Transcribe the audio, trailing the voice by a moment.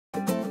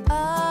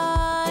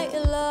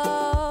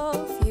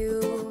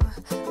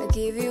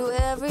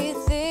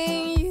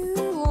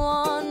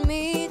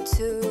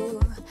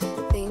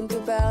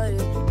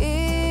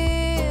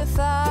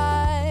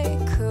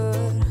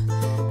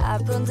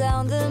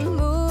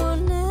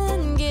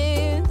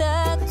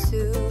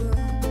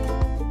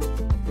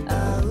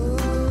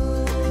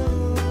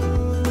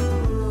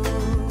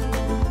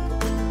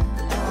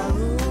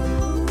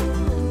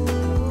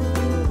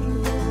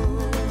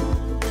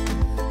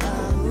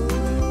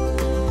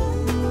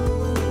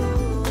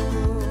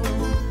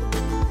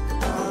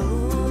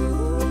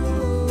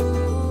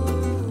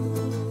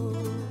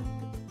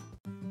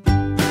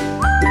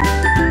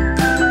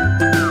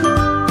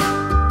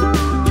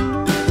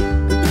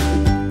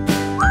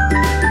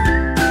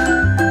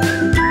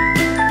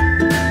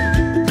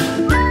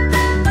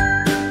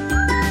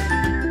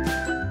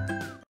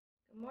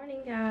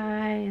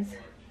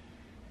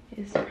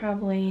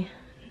probably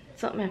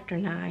something after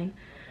 9.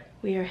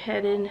 We are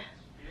headed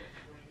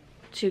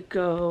to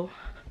go,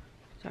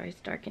 sorry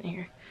it's dark in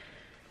here,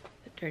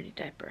 the dirty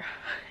diaper,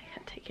 I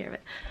gotta take care of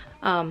it.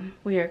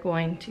 We are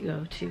going to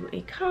go to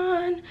a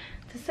con,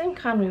 the same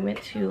con we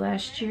went to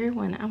last year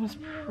when I was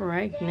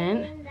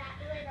pregnant.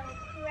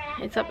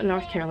 It's up in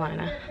North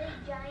Carolina.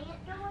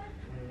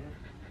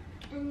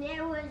 And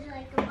there was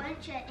like a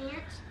bunch of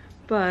ants.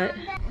 But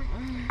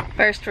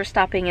first we're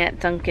stopping at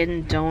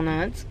Dunkin'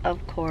 Donuts,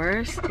 of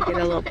course, to get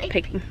a little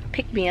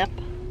pick-me-up.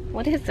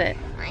 What is it?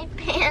 My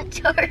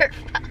pants are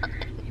falling.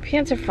 Your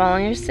pants are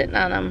falling, you're sitting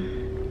on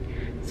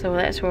them. So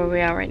that's where we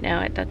are right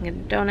now at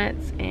Dunkin'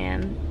 Donuts,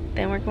 and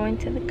then we're going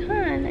to the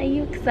con. Are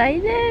you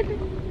excited?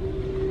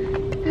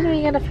 You know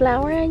you got a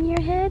flower on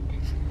your head?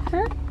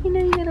 Huh? You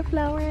know you got a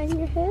flower on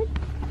your head?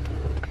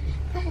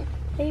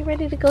 Are you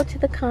ready to go to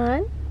the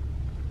con?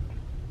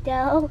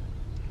 No.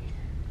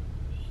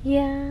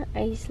 Yeah,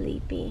 are you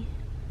sleepy?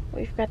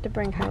 We forgot to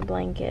bring her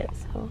blanket,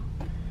 so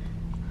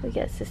we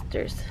got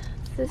sister's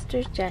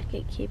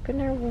jacket keeping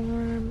her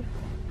warm.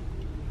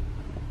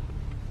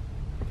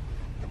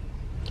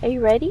 Are you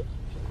ready?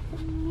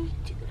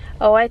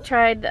 Oh, I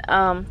tried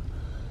the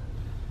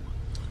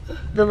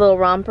little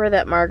romper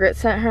that Margaret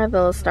sent her, the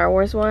little Star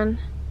Wars one.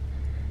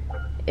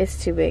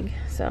 It's too big,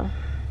 so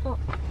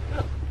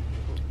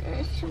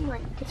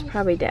it's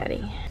probably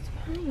Daddy.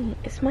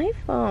 It's my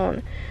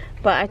phone.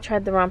 But I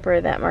tried the romper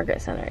that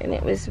Margaret sent her, and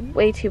it was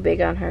way too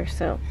big on her,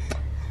 so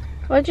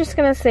we're just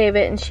gonna save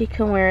it and she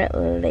can wear it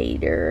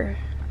later,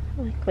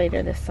 like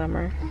later this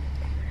summer.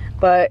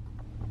 But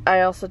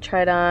I also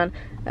tried on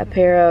a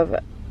pair of,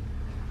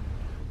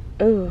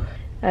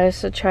 I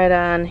also tried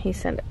on, he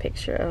sent a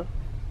picture of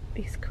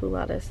these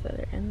culottes that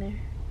are in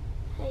there.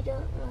 I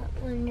don't want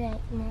one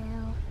right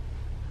now.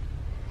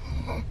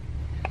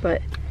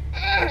 But,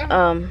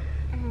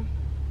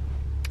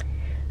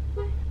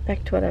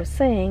 back to what I was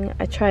saying,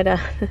 I tried on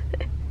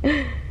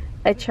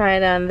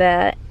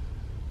that,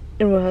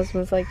 and my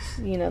husband's like,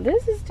 you know,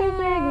 this is too big,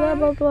 blah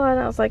blah blah, and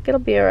I was like, it'll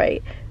be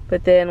alright.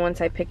 But then once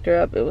I picked her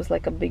up, it was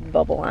like a big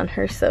bubble on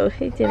her, so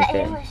it didn't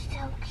fit. It was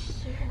so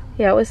cute.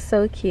 Yeah, it was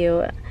so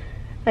cute.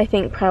 I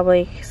think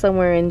probably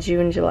somewhere in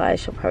June, July,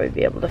 she'll probably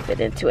be able to fit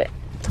into it.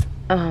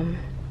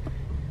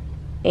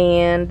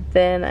 And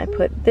then I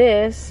put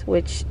this,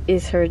 which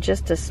is her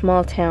just a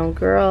small town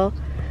girl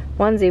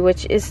onesie,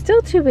 which is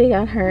still too big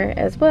on her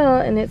as well,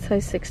 and it's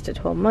size 6 to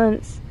 12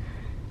 months.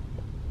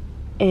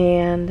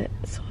 And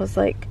so I was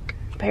like,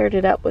 paired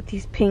it up with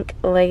these pink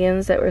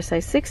leggings that were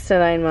size 6 to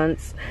 9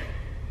 months.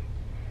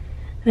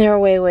 They were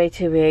way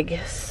too big,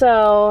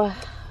 so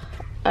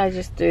I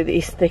just threw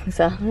these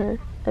things on her.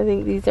 I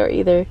think these are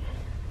either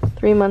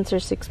 3 months or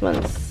 6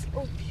 months.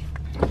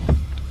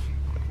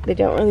 They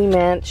don't really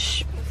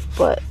match,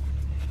 but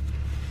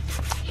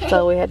that's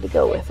all we had to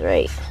go with,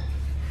 right?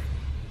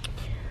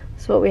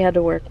 That's what we had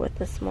to work with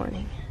this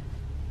morning.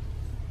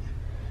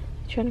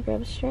 You trying to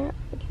grab a strap?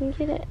 Can you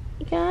get it?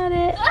 You got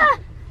it. Ah!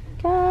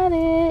 Got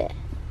it.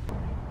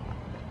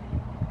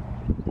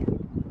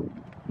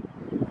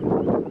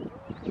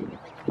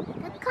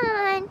 Come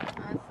on.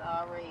 I'm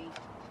sorry.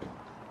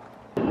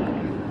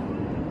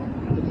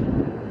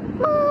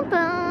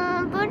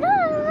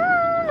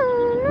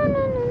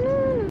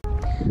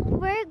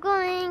 We're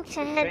going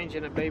to head.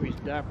 Changing a baby's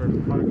diaper.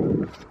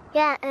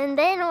 Yeah, and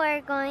then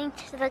we're going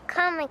to the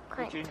Comic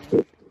Con.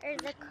 Or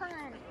the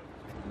con.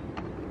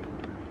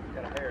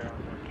 Got a hair on.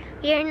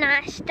 You're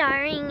not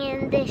starring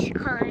in this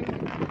con.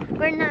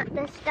 We're not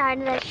the star of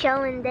the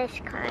show in this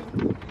con.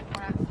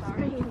 We're not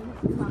starting in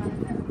this con, is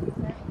that what you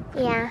said?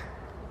 Yeah.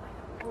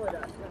 Hold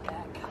up with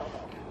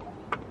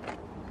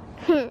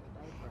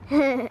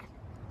that.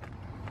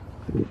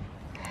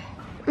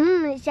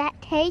 Is that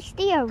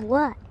tasty or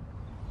what?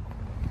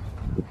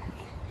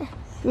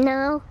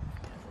 No.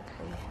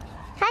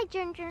 Hi,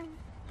 Ginger.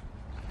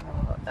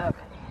 Oh, okay.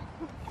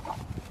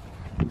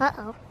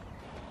 Uh-oh.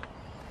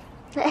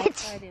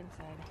 Outside,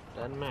 inside.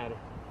 Doesn't matter.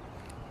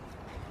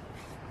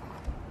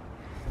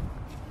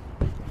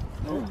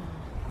 Oh.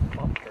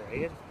 Pop her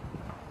head.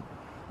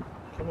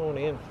 Come on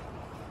in.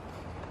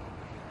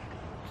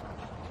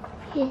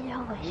 He's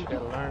always You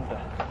gotta learn to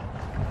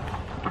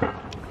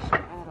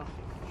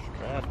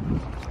straddle.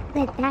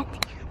 But that,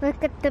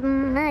 look at the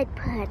mud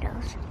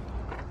puddles.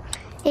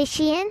 Is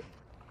she in?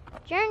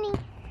 Journey.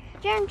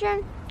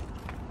 Journey.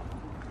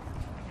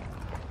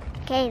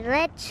 Okay,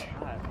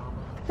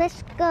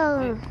 let's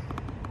go.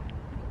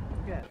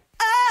 Yeah.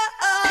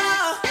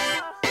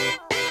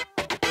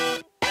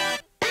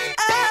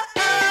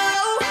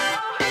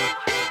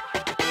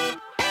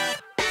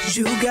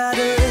 You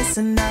gotta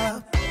listen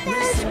up.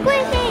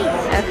 Squishy.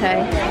 Okay.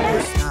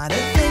 There's not a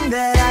thing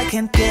that I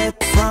can't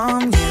get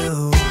from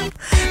you.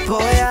 Boy,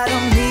 I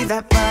don't need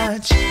that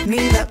much.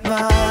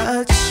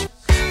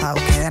 How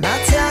can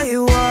I tell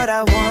you what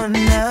I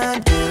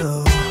wanna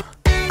do?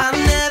 I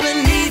never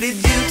needed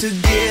you to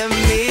give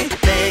me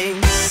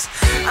things.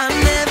 I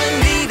never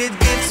needed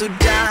gifts or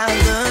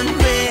diamond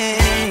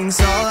rings.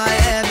 All I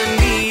ever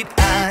need,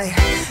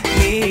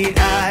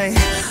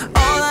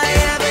 all I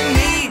ever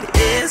need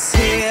is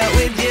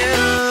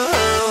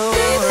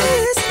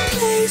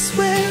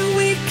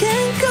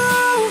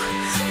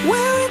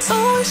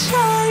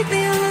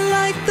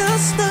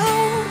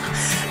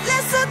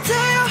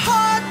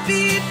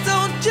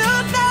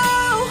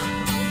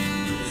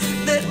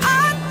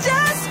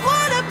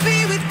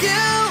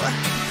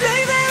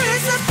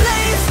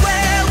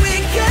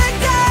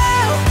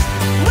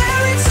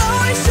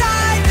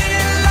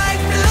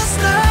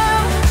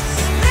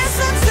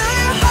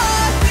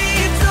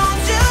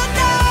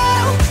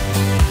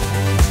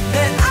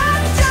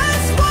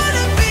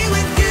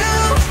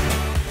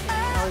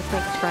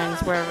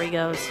wherever he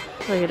goes.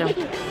 Look at him.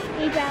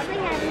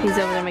 He's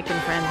over there making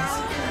friends.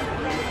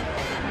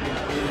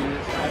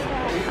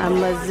 A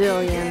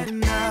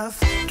mazillion.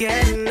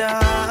 Get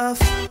enough.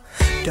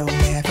 Don't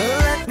ever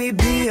let me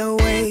be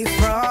away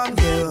from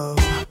you.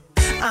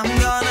 I'm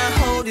gonna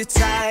hold you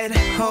tight,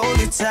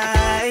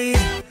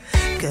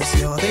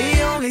 'cause you're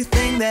the only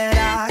thing that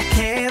I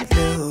can't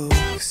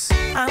lose.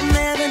 I'm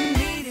never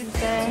needed.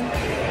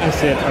 I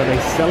said, are they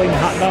selling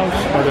hot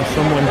dogs or does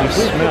someone just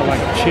smell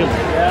like chili?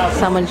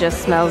 Someone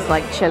just smells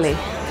like chili.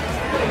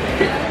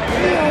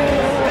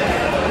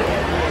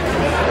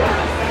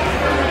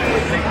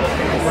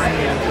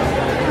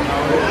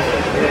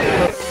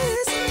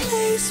 There's a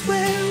place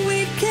where we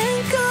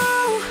can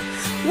go,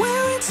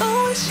 where it's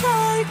always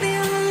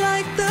shining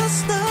like the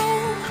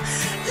snow.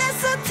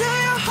 Listen to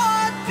your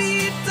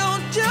heartbeat,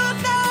 don't you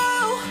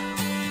know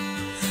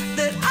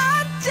that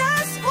I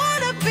just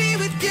wanna be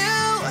with you.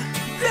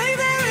 Baby,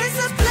 there is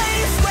a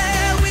place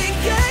where we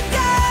can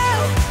go,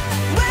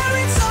 where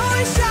it's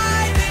always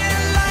shining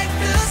like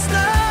the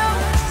snow.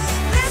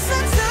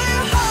 Listen to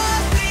your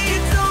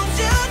heartbeat, don't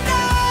you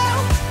know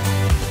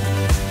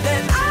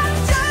that I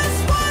just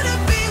wanna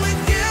be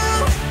with you.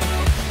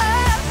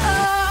 Oh,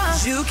 oh.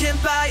 You can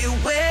buy your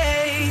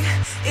way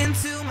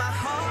into my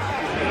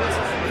heart.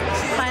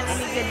 Find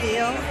any good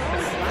deals?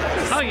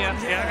 Oh yeah,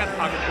 I got a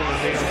pocket full of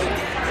deals.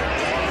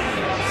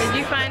 Did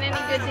you find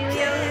any good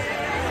deals?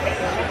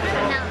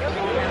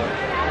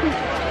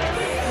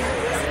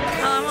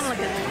 Oh, I want to look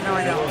at. No,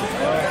 I don't.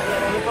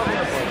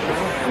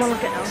 I want to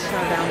look at Elsa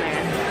down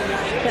there.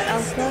 The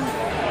Elsa?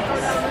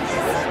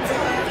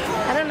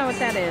 I don't know what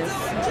that is.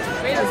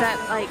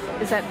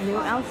 Is that new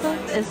Elsa?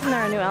 Isn't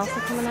there a new Elsa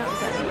coming out?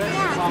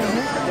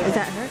 Is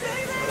that her?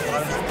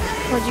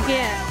 What'd you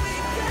get?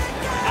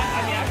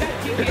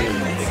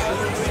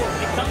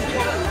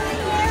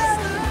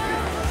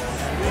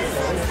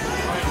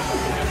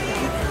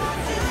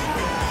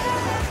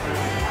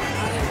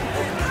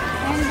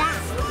 And that.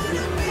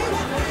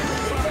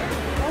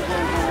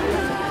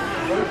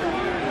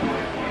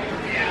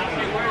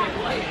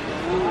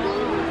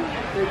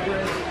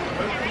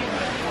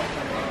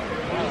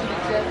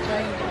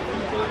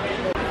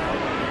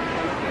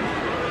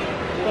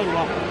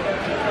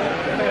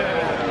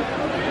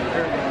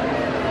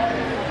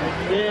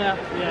 Yeah.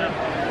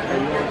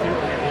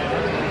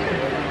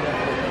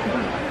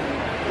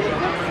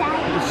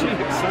 Is she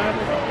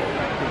excited?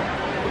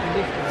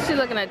 She's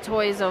looking at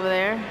toys over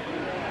there.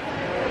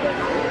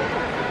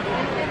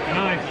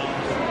 Nice.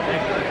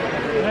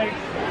 Hey.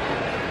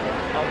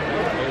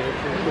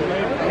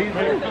 These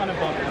are kind of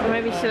Or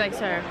maybe she likes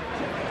her.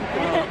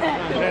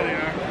 there they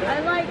are. I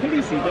like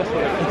Khaleesi, that's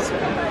what it is.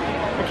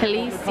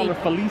 Khaleesi. Call her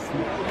Khaleesi.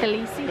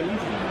 Khaleesi.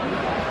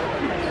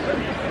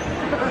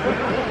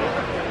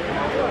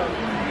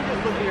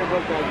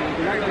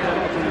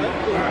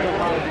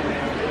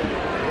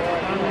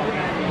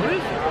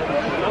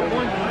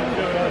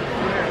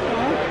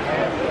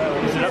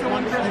 Is it up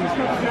one? I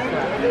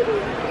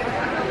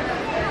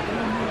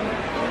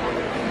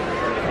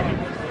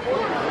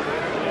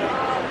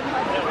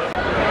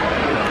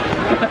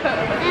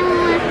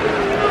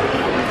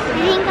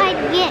think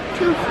I'd get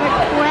 2 for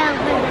 $12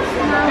 in the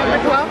small. Number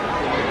 12?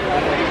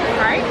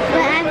 Alright.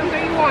 But What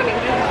are you wanting?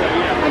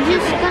 I'm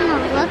just gonna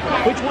look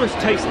at Which ones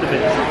taste the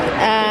best?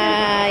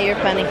 You're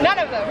funny. None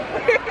of them.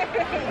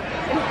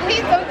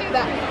 Please don't do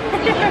that.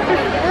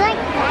 I like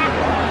that.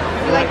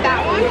 You like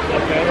that one?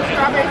 Okay. The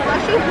strawberry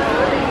slushy?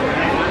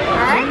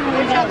 Alright.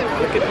 Which other one?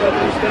 Look at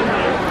those down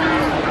there.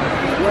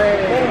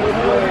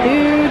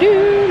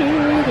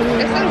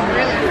 This one's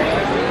really pretty.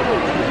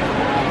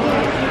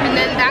 And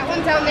then that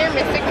one down there,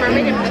 Mystic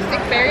Mermaid and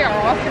Mystic Fairy are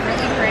also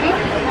really pretty.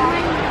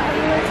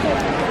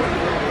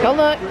 Go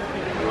look.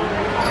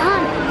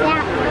 Oh,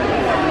 that one.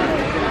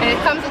 And it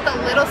comes with a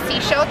little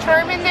seashell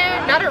charm in there.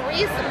 Not a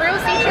real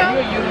seashell,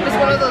 just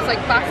one of those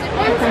like plastic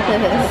ones.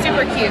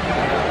 Super cute.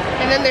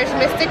 And then there's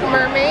Mystic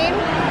Mermaid,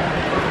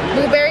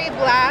 Blueberry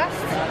Blast,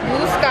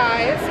 Blue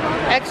Skies,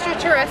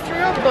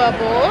 Extraterrestrial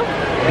Bubble.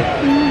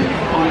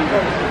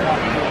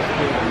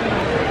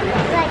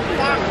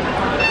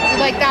 You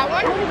like that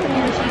one?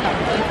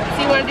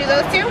 So you want to do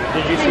those two?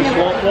 Did you see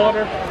swamp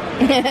water?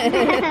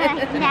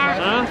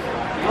 That. Huh?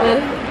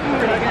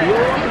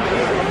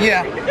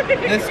 Yeah,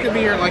 this could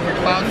be your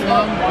cloud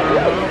slum.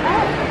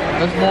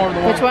 There's more of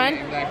the Which one?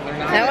 Exactly.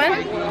 That one?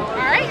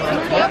 Alright,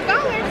 $12.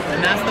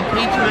 And that's the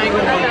peach mango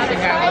one you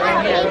got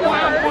right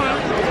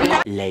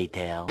here.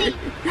 Later.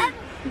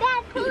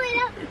 Dad, pull it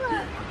up.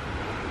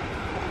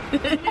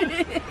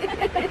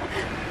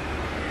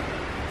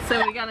 So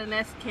we got an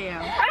SKO.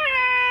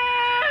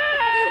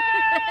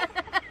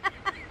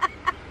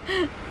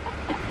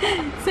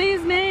 Say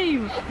his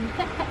name.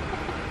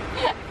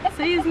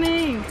 Say his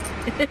name.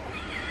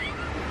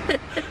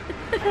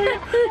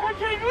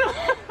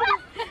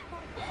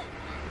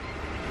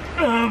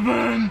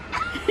 Evan,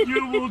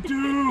 you will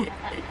do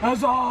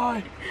as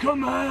I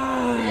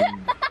command.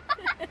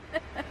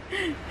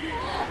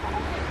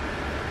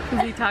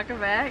 Does he talk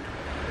back?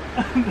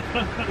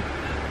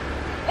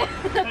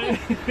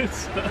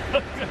 It's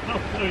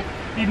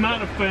He might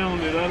have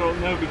found it. I don't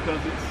know because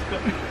it's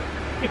stuck.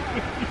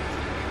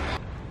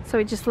 So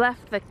we just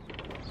left the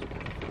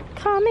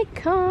Comic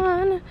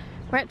Con.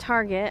 We're at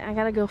Target. I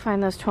gotta go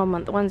find those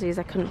 12-month onesies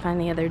I couldn't find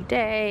the other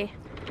day.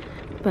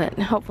 But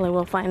hopefully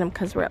we'll find them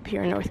because we're up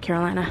here in North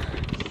Carolina.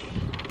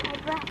 I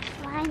brought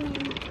slime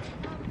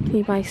in.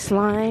 You buy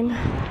slime?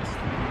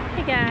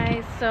 Hey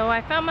guys, so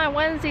I found my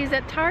onesies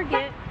at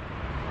Target.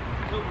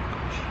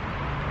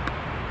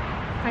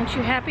 Aren't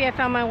you happy I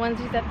found my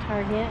onesies at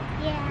Target?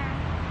 Yeah.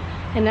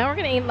 And now we're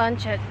gonna eat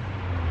lunch at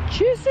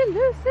Juicy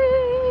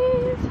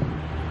Lucy's.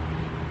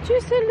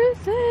 Juicy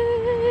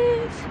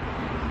Lucy's.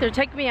 They're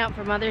taking me out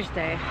for Mother's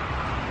Day.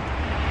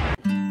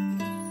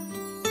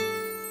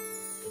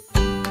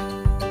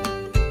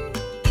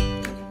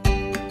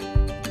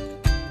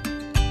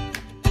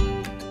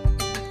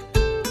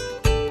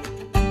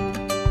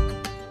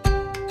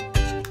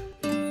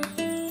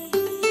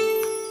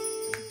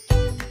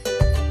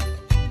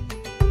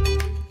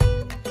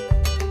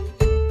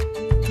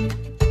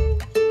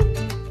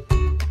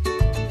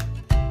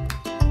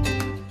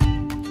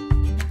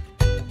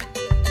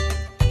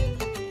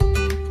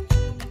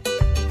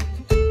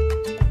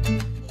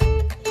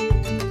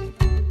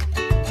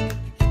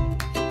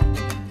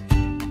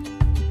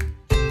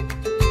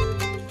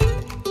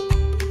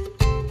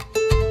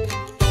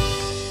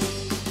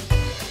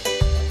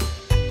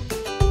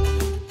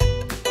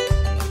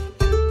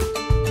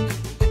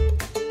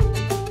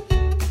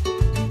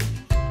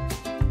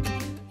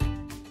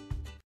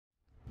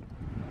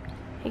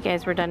 Hey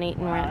guys, we're done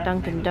eating. We're at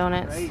Dunkin'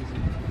 Donuts.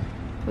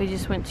 We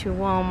just went to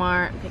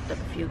Walmart, picked up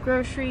a few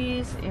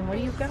groceries, and what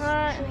do you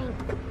got? Drink.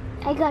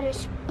 I got a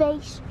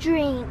space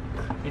drink.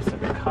 It's a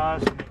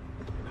cosmic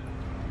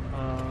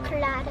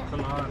Colada.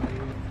 colada.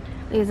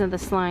 These are the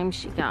slimes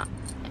she got.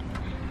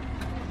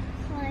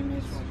 Slime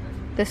is.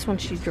 This one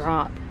she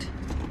dropped.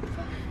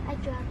 I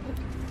dropped it.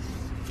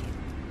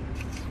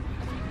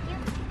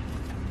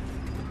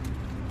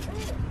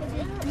 It's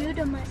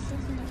Beautimus,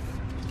 isn't it?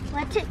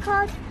 What's it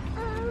called?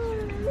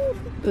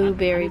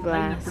 Blueberry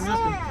Blast.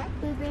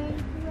 Blueberry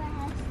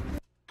Blast.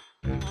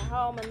 We're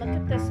home and look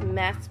at this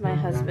mess my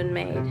husband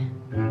made.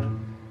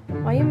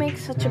 Why you make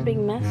such a big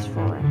mess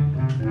for?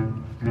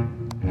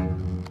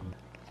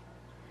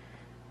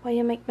 Why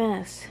you make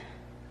mess?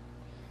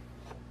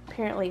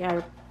 Apparently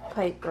our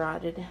pipe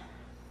rotted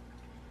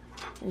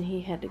and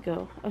he had to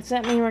go. Does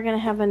that mean we're gonna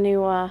have a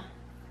new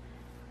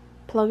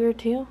plugger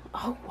too?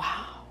 Oh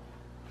wow.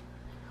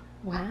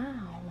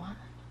 Wow.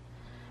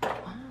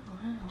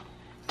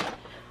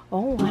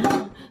 Oh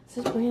wow, this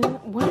is brand new.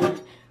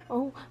 What?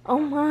 Oh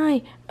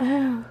my.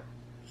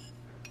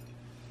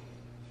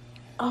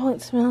 Oh,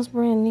 it smells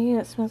brand new.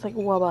 It smells like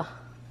rubber.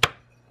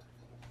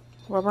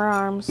 Rubber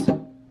arms.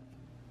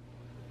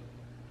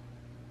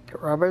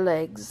 Rubber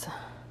legs.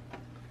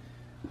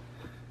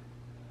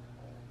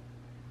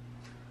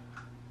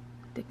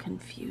 The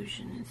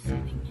confusion is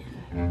setting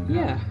in.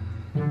 Yeah.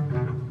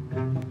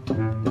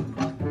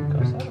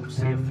 Because I don't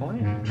see a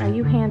flange. Are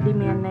you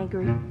Handyman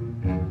Negri?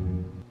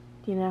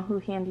 Do you know who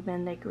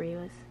Handyman Negri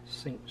was?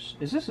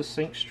 Is this a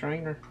sink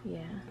strainer? Yeah.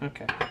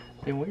 Okay.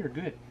 Then we are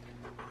good.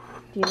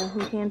 Do you know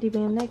who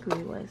Handyman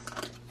Negri was?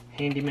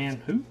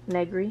 Handyman who?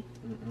 Negri?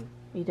 Mm-mm.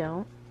 You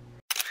don't?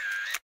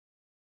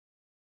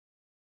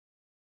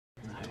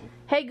 No.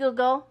 Hey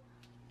Google,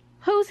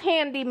 who's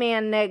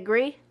Handyman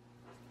Negri?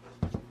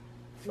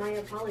 My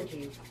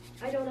apologies.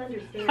 I don't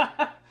understand.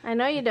 I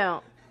know you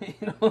don't.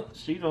 You know,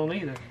 she don't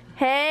either.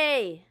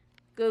 Hey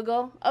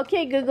Google.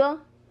 Okay Google,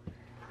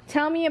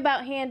 tell me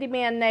about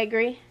Handyman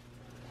Negri.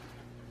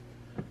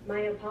 My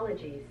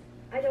apologies.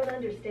 I don't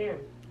understand.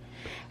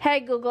 Hey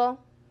Google,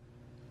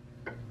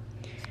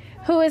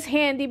 who is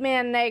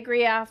Handyman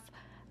Negri off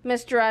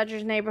Mr.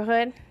 Rogers'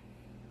 Neighborhood?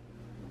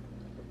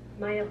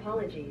 My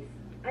apologies.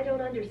 I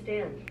don't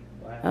understand.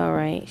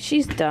 Alright,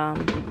 she's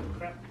dumb.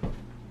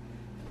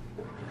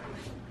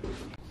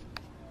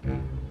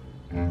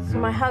 So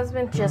my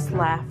husband just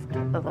left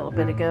a little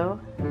bit ago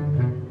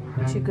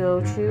to go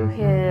to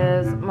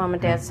his mom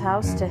and dad's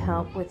house to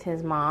help with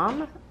his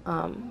mom.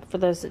 For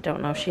those that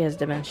don't know, she has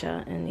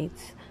dementia and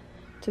needs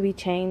to be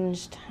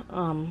changed.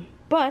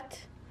 But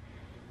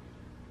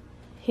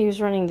he was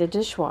running the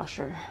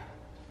dishwasher.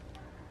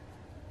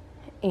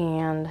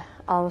 And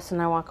all of a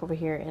sudden I walk over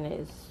here and it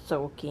is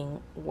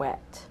soaking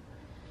wet.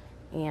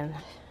 And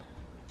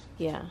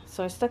yeah,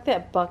 so I stuck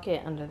that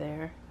bucket under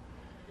there.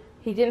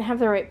 He didn't have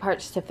the right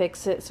parts to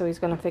fix it, so he's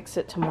going to fix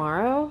it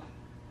tomorrow.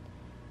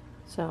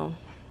 So,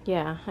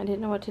 yeah, I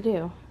didn't know what to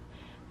do.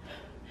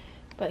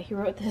 But he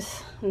wrote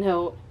this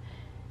note.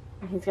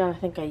 He's going to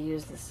think I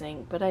used the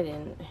sink, but I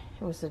didn't.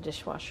 It was the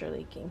dishwasher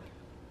leaking.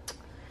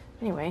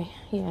 Anyway,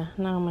 yeah,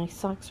 now my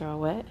socks are all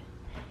wet.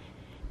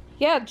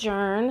 Yeah,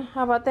 Jern,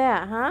 how about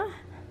that, huh?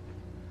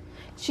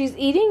 She's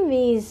eating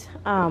these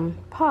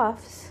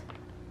puffs.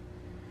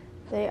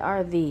 They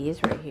are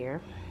these right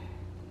here.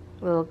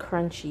 Little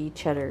crunchy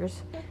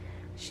cheddars.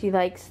 She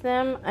likes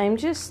them. I'm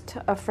just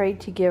afraid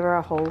to give her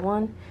a whole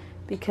one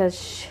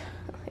because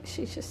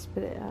she just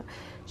spit it out.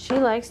 She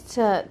likes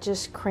to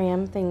just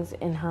cram things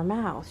in her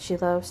mouth. She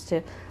loves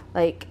to,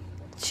 like,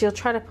 she'll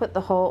try to put the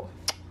whole,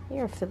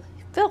 you're a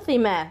filthy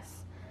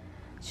mess.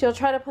 She'll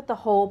try to put the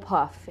whole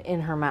puff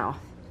in her mouth,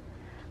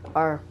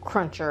 or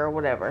cruncher, or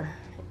whatever.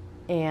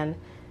 And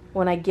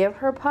when I give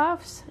her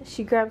puffs,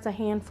 she grabs a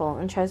handful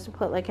and tries to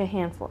put like a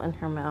handful in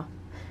her mouth.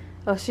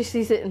 Oh, she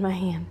sees it in my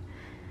hand.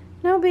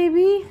 No,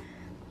 baby,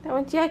 that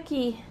one's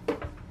yucky.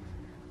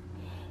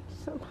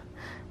 So,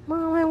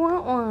 Mom, I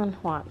want one.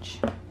 Watch.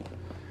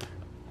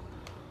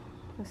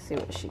 Let's see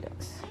what she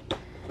does.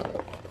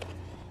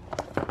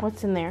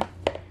 What's in there?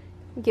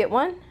 Get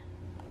one?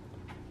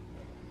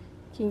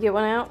 Can you get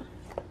one out?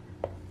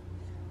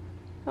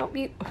 Oh,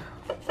 you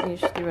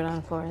just threw it on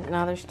the floor.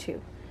 Now there's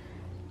two.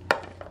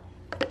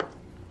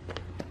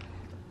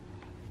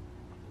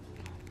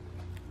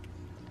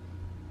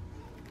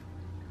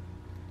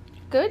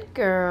 Good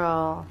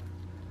girl.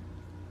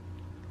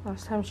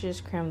 Last time she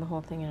just crammed the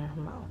whole thing in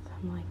her mouth.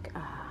 I'm like,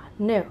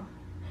 no.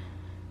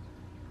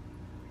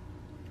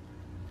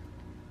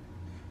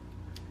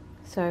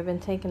 So I've been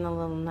taking a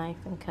little knife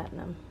and cutting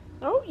them.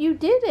 Oh, you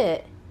did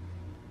it.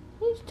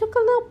 You just took a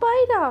little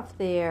bite off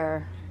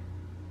there.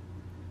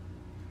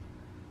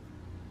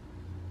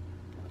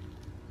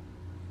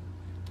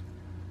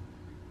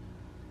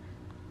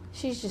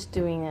 She's just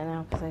doing it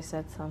now because I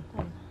said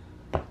something.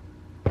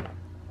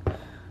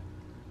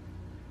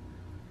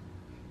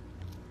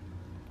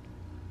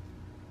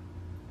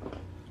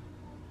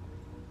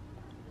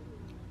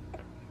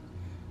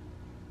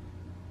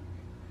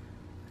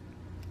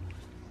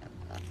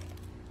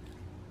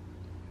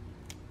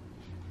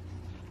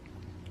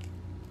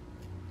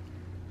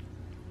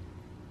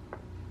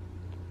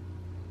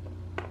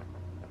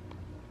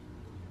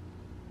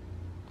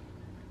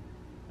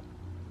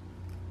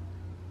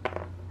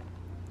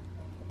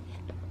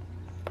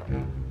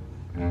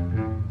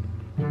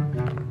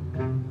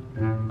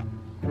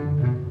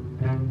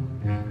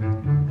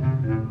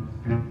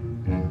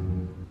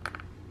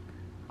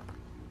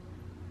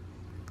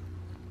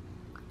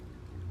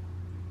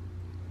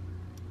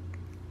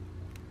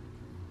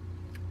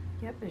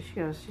 Yep, there she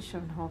goes. She's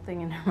shoving the whole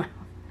thing in her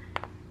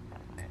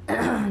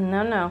mouth.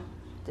 No.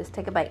 Just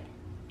take a bite.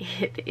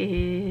 It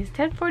is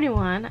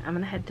 10:41. I'm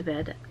going to head to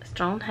bed.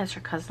 Sterling has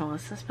her cousin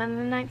Melissa spend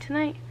the night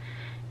tonight.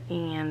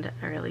 And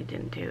I really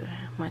didn't do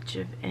much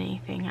of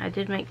anything. I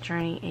did make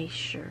Journey a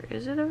shirt.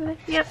 Is it over there?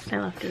 Yep, I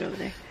left it over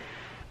there.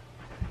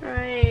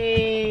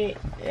 Right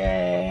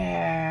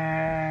there.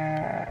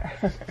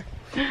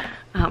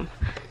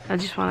 I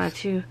just wanted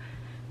to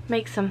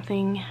make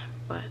something,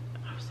 but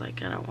I was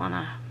like, I don't want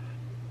to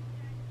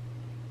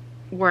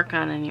work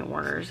on any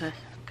orders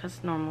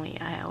because normally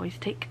I always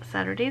take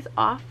Saturdays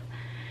off,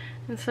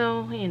 and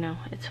so, you know,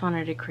 it's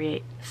funner to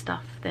create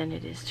stuff than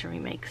it is to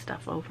remake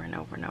stuff over and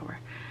over and over.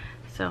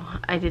 So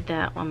I did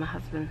that when my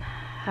husband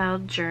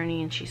held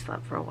Journey and she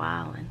slept for a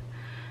while, and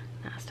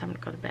now it's time to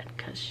go to bed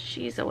because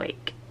she's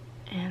awake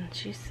and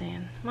she's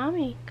saying,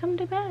 Mommy, come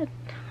to bed.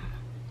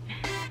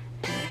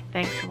 Anyway,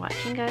 thanks for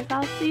watching, guys.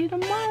 I'll see you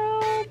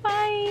tomorrow.